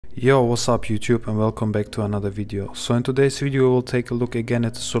Yo, what's up YouTube, and welcome back to another video. So in today's video we will take a look again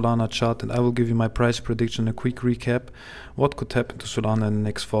at the Solana chart, and I will give you my price prediction, a quick recap what could happen to Solana in the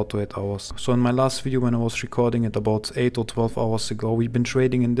next 4 to 8 hours. So in my last video, when I was recording it about 8 or 12 hours ago, we've been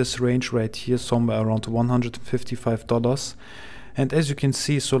trading in this range right here, somewhere around $155, and as you can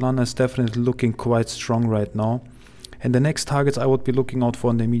see, Solana is definitely looking quite strong right now. And the next targets I would be looking out for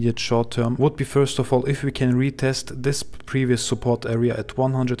in the immediate short term would be, first of all, if we can retest this previous support area at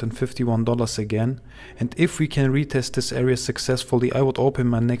 $151 again. And if we can retest this area successfully, I would open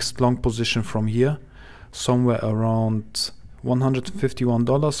my next long position from here, somewhere around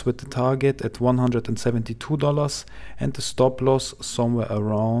 $151 with the target at $172 and the stop loss somewhere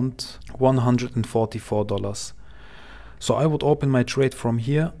around $144. So I would open my trade from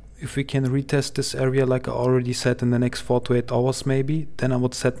here. If we can retest this area like I already said in the next 4 to 8 hours maybe, then I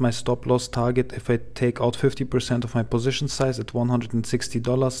would set my stop loss target if I take out 50% of my position size at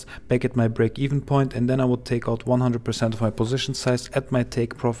 $160 back at my break even point, and then I would take out 100% of my position size at my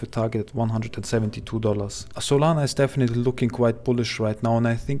take profit target at $172. Solana is definitely looking quite bullish right now, and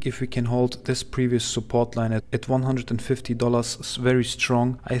I think if we can hold this previous support line at $150 very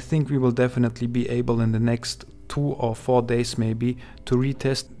strong, I think we will definitely be able in the next 2 or 4 days maybe to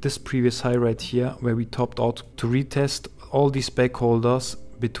retest this previous high right here where we topped out, to retest all these back holders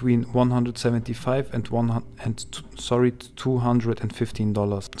between $175 and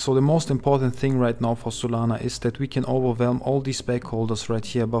 $215. So the most important thing right now for Solana is that we can overwhelm all these back holders right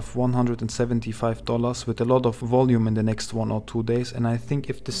here above $175 with a lot of volume in the next 1 or 2 days. And I think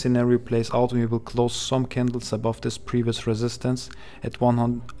if the scenario plays out, we will close some candles above this previous resistance at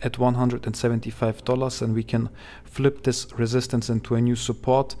 $175, and we can flip this resistance into a new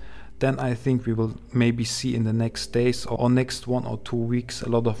support. Then I think we will maybe see in the next days or next 1 or 2 weeks a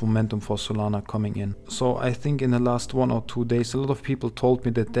lot of momentum for Solana coming in. So I think in the last 1 or 2 days a lot of people told me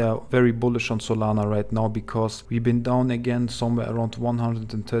that they are very bullish on Solana right now because we've been down again somewhere around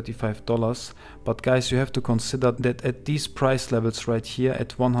 $135. But guys, you have to consider that at these price levels right here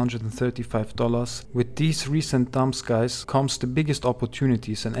at $135, with these recent dumps guys, comes the biggest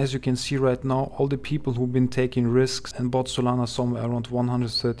opportunities. And as you can see right now, all the people who've been taking risks and bought Solana somewhere around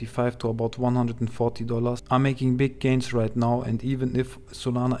 $135 to about $140 are making big gains right now. And even if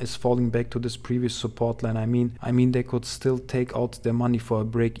Solana is falling back to this previous support line, I mean they could still take out their money for a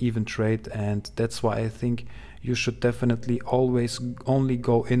break-even trade, and that's why I think you should definitely always only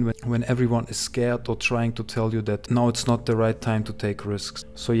go in when everyone is scared or trying to tell you that now it's not the right time to take risks.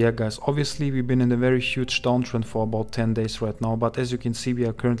 So yeah guys, obviously we've been in a very huge downtrend for about 10 days right now, but as you can see we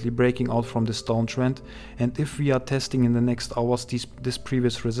are currently breaking out from this downtrend, and if we are testing in the next hours this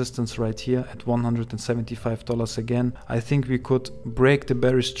previous resistance right here at $175 again, I think we could break the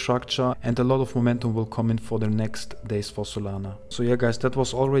bearish structure and a lot of momentum will come in for the next days for Solana. So yeah guys, that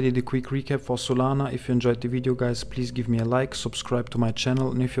was already the quick recap for Solana. If you enjoyed the video guys, please give me a like, subscribe to my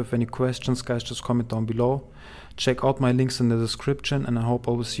channel, and if you have any questions guys, just comment down below. Check out my links in the description, and I hope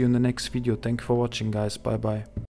I will see you in the next video. Thank you for watching guys, bye bye.